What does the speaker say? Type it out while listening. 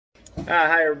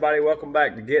Hi everybody, welcome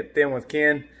back to Get Thin with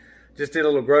Ken. Just did a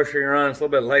little grocery run. It's a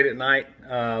little bit late at night,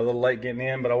 a little late getting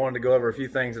in, but I wanted to go over a few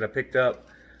things that I picked up.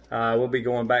 We'll be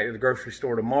going back to the grocery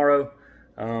store tomorrow,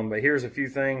 but here's a few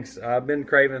things. I've been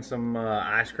craving some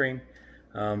ice cream,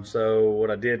 so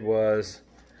what I did was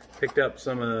picked up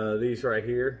some of these right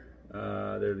here.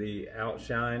 They're the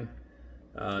Outshine,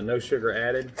 no sugar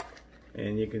added,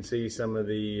 and you can see some of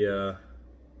the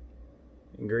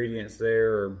ingredients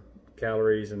there, or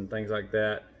calories and things like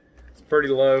that. It's pretty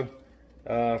low.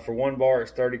 For one bar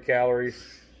it's 30 calories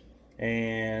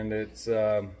and it's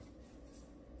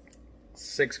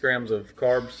 6 grams of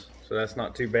carbs, so that's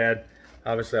not too bad.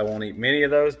 Obviously I won't eat many of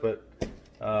those, but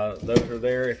those are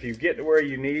there. If you get to where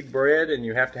you need bread and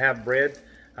you have to have bread,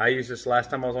 I used this last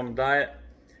time I was on a diet,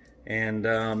 and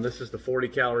this is the 40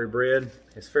 calorie bread.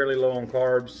 It's fairly low on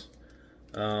carbs.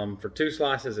 For 2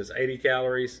 slices it's 80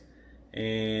 calories,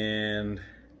 and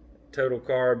total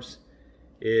carbs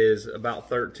is about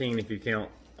 13 if you count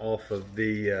off of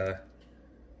the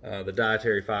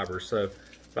dietary fibers. So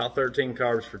about 13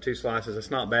 carbs for 2 slices. It's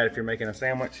not bad if you're making a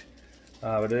sandwich,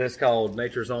 but it is called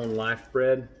Nature's Own Life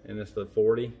Bread, and it's the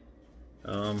 40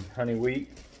 honey wheat.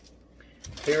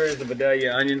 Here is the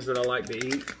Vidalia onions that I like to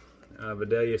eat.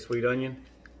 Vidalia sweet onion.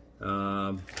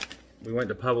 We went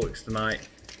to Publix tonight.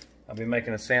 I'll be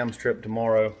making a Sam's trip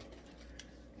tomorrow.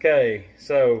 Okay,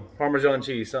 so Parmesan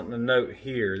cheese, something to note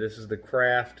here. This is the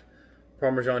Kraft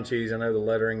Parmesan cheese. I know the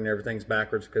lettering and everything's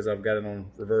backwards because I've got it on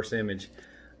reverse image.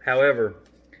 However,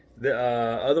 the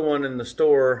other one in the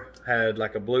store had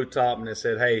like a blue top and it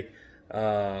said, hey,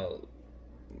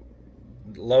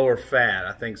 lower fat,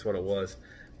 I think is what it was.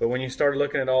 But when you started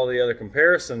looking at all the other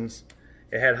comparisons,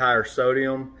 it had higher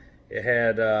sodium, it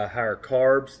had higher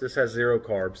carbs. This has 0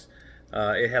 carbs.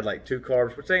 It had like 2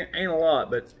 carbs, which ain't a lot,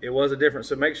 but it was a difference.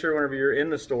 So make sure whenever you're in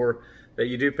the store that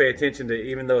you do pay attention to,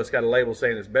 even though it's got a label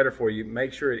saying it's better for you,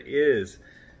 make sure it is,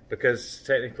 because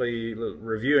technically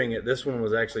reviewing it, this one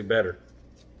was actually better,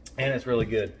 and it's really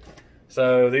good.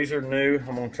 So these are new.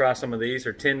 I'm gonna try some of these.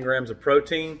 They're 10 grams of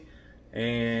protein,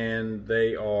 and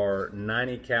they are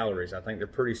 90 calories. I think they're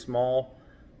pretty small.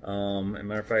 As a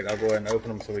matter of fact, I'll go ahead and open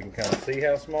them so we can kind of see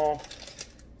how small.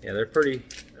 Yeah, they're pretty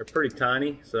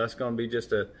tiny, so that's going to be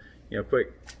just a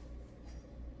quick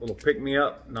little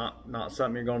pick-me-up, not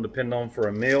something you're going to depend on for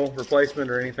a meal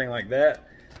replacement or anything like that.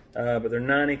 But they're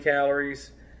 90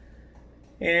 calories,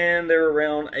 and they're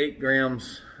around 8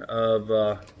 grams of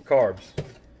carbs.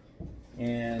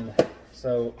 And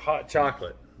so hot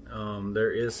chocolate,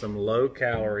 there is some low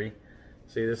calorie.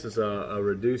 See, this is a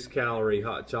reduced calorie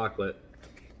hot chocolate,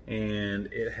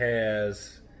 and it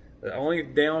has, the only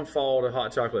downfall to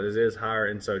hot chocolate is it is higher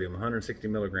in sodium, 160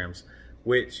 milligrams,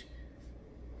 which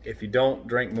if you don't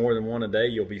drink more than 1 a day,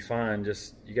 you'll be fine.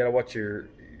 Just, you gotta watch your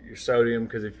sodium,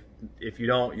 because if you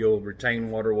don't, you'll retain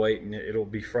water weight and it'll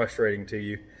be frustrating to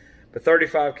you. But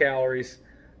 35 calories,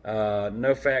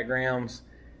 no fat grams,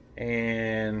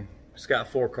 and it's got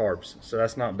 4 carbs, so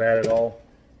that's not bad at all.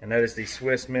 And notice the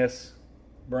Swiss Miss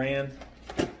brand.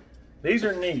 These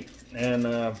are neat,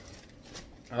 and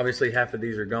obviously half of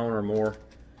these are gone or more,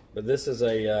 but this is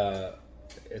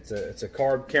it's a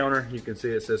carb counter. You can see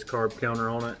it says carb counter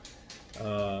on it,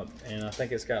 and I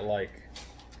think it's got like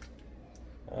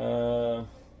 4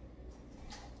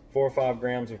 or 5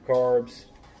 grams of carbs,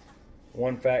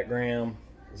 1 fat gram,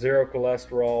 0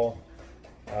 cholesterol,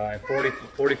 and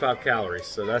 45 calories.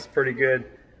 So that's pretty good.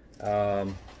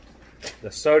 The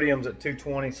sodium's at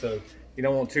 220, so you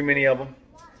don't want too many of them.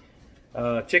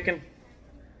 Chicken.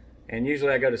 And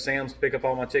usually I go to Sam's to pick up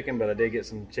all my chicken, but I did get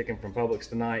some chicken from Publix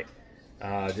tonight,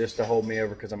 just to hold me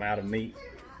over because I'm out of meat.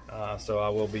 So I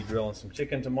will be grilling some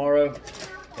chicken tomorrow.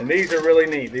 And these are really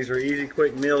neat. These are easy,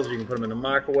 quick meals. You can put them in the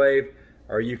microwave,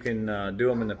 or you can do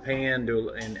them in the pan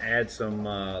and add some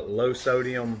low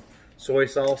sodium soy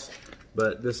sauce.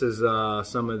 But this is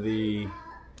some of the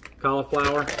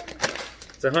cauliflower.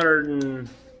 It's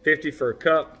 150 for a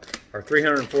cup, or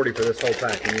 340 for this whole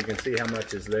pack, and you can see how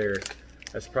much is there.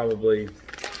 That's probably,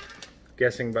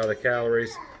 guessing by the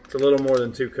calories, it's a little more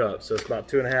than 2 cups, so it's about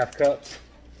 2.5 cups.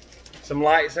 Some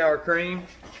light sour cream.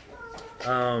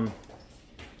 My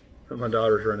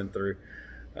daughter's running through.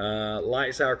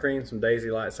 Light sour cream, some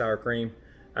Daisy light sour cream.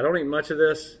 I don't eat much of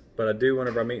this, but I do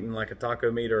whenever I'm eating like a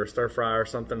taco meat or a stir fry or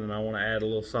something, and I want to add a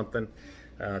little something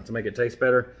to make it taste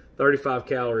better. 35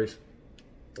 calories,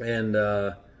 and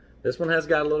this one has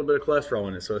got a little bit of cholesterol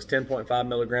in it, so it's 10.5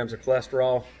 milligrams of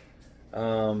cholesterol.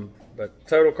 But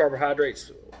total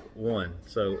carbohydrates 1,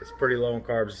 so it's pretty low in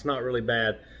carbs. It's not really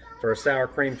bad for a sour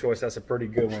cream choice. That's a pretty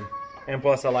good one, and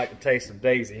plus I like the taste of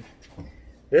Daisy.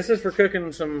 This is for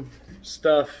cooking some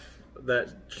stuff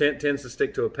that tends to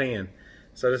stick to a pan.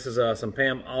 So this is some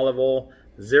Pam olive oil,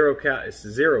 it's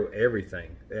zero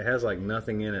everything. It has like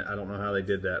nothing in it. I don't know how they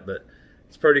did that, but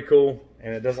it's pretty cool,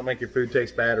 and it doesn't make your food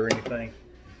taste bad or anything.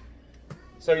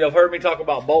 So y'all heard me talk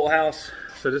about Bolthouse.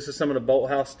 So this is some of the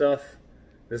Bolthouse stuff.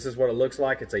 This is what it looks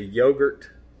like. It's a yogurt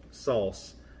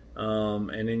sauce.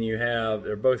 And then you have,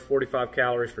 they're both 45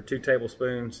 calories for 2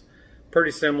 tablespoons.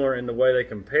 Pretty similar in the way they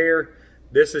compare.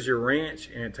 This is your ranch,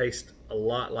 and it tastes a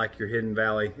lot like your Hidden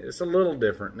Valley. It's a little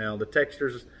different. Now, the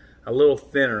texture's a little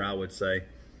thinner, I would say.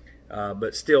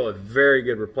 But still a very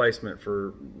good replacement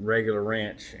for regular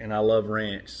ranch. And I love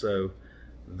ranch, so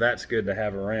that's good to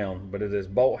have around. But it is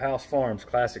Bolthouse Farms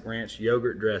Classic Ranch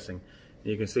Yogurt Dressing.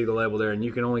 You can see the label there, and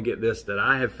you can only get this that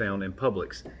I have found in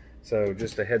Publix. So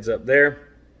just a heads up there.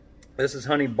 This is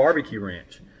Honey Barbecue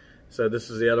Ranch. So this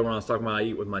is the other one I was talking about I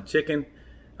eat with my chicken.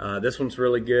 This one's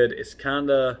really good. It's kind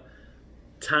of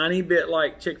tiny bit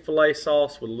like Chick-fil-A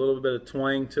sauce with a little bit of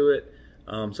twang to it.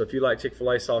 So if you like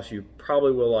Chick-fil-A sauce, you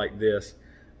probably will like this.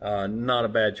 Not a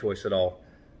bad choice at all.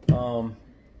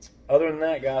 Other than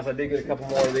that, guys, I did get a couple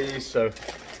more of these. So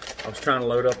I was trying to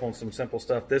load up on some simple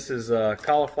stuff. This is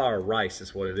cauliflower rice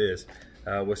is what it is,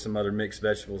 with some other mixed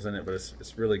vegetables in it, but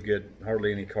it's really good.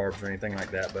 Hardly any carbs or anything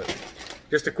like that. But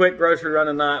just a quick grocery run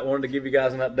tonight. Wanted to give you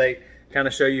guys an update, kind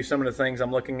of show you some of the things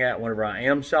I'm looking at whenever I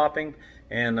am shopping,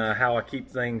 and how I keep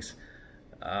things,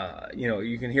 you know,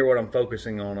 you can hear what I'm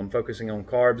focusing on. I'm focusing on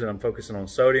carbs, and I'm focusing on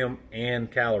sodium and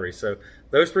calories. So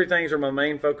those 3 things are my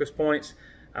main focus points.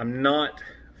 I'm not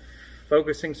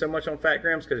focusing so much on fat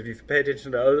grams, because if you pay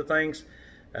attention to other things,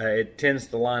 it tends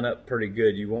to line up pretty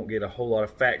good. You won't get a whole lot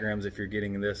of fat grams if you're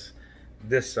getting this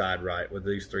side right with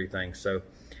these 3 things. So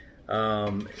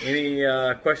any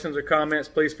questions or comments,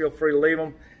 please feel free to leave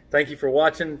them. Thank you for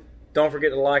watching. Don't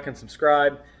forget to like and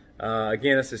subscribe.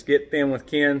 Again, this is Get Thin with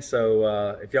Ken.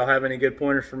 So if y'all have any good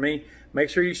pointers for me, make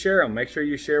sure you share them. Make sure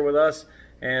you share with us,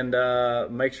 and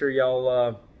make sure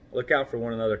y'all look out for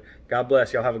one another. God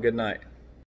bless. Y'all have a good night.